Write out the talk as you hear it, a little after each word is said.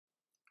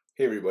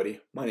Hey everybody,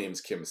 my name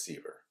is Kim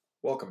Siever.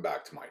 Welcome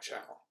back to my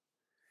channel.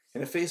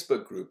 In a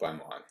Facebook group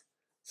I'm on,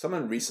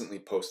 someone recently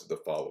posted the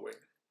following.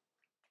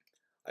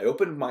 I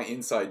opened my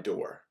inside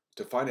door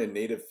to find a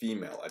native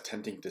female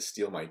attempting to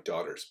steal my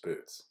daughter's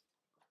boots.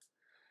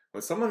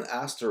 When someone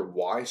asked her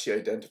why she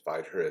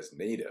identified her as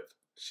native,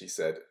 she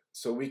said,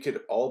 so we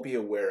could all be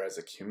aware as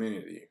a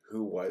community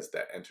who was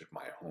that entered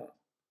my home.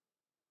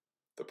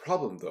 The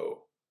problem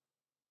though,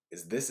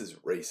 is this is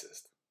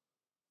racist.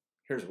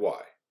 Here's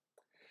why.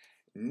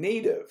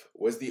 Native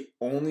was the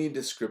only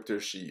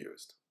descriptor she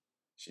used.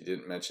 She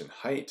didn't mention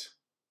height,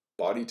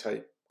 body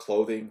type,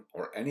 clothing,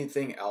 or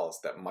anything else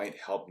that might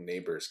help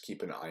neighbors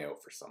keep an eye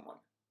out for someone.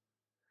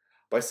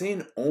 By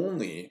saying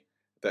only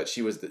that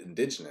she was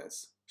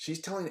indigenous, she's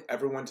telling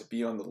everyone to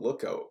be on the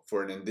lookout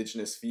for an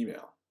indigenous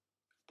female.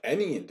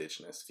 Any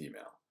indigenous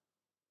female.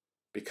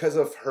 Because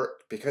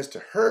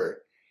to her,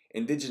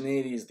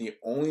 indigeneity is the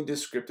only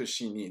descriptor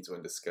she needs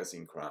when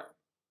discussing crime.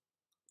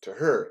 To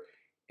her,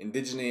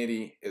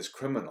 indigeneity is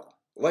criminal.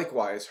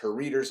 Likewise, her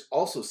readers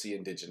also see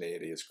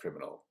indigeneity as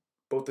criminal.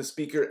 Both the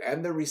speaker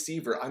and the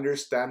receiver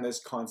understand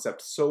this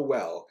concept so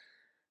well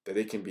that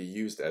it can be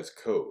used as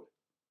code.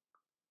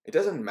 It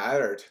doesn't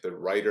matter to the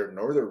writer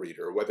nor the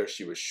reader whether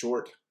she was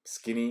short,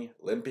 skinny,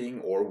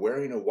 limping, or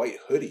wearing a white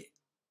hoodie.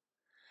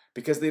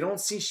 Because they don't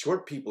see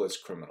short people as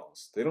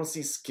criminals. They don't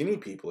see skinny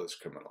people as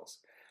criminals.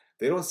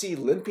 They don't see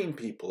limping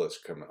people as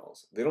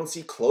criminals. They don't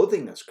see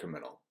clothing as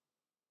criminal.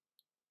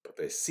 But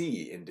they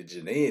see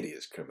indigeneity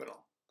as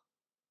criminal.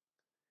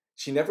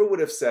 She never would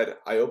have said,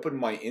 I opened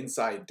my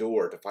inside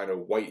door to find a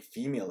white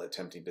female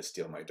attempting to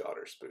steal my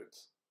daughter's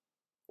boots.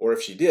 Or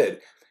if she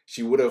did,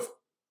 she would have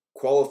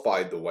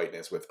qualified the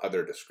whiteness with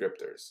other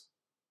descriptors,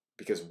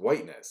 because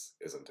whiteness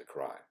isn't a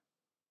crime.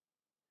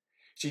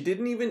 She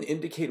didn't even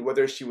indicate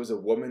whether she was a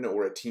woman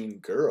or a teen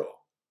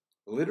girl.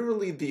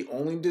 Literally, the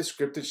only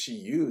descriptor she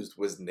used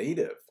was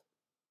native.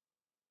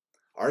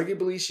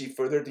 Arguably, she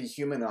further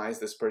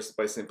dehumanized this person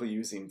by simply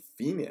using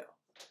female,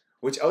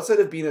 which outside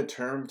of being a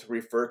term to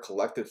refer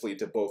collectively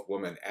to both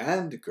women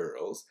and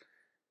girls,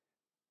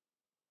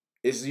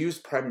 is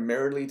used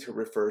primarily to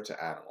refer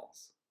to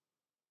animals.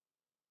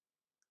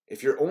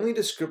 If your only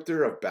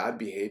descriptor of bad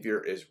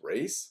behavior is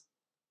race,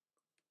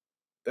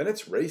 then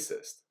it's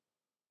racist.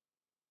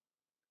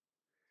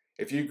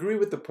 If you agree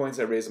with the points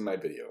I raised in my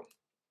video,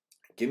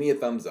 give me a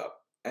thumbs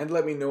up and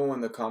let me know in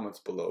the comments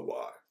below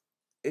why.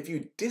 If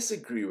you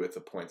disagree with the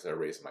points I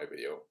raised in my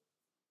video,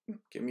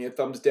 give me a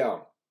thumbs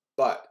down,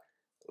 but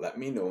let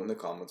me know in the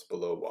comments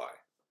below why.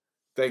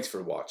 Thanks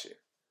for watching.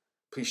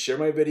 Please share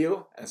my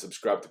video and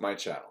subscribe to my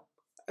channel,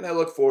 and I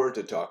look forward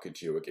to talking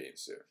to you again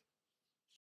soon.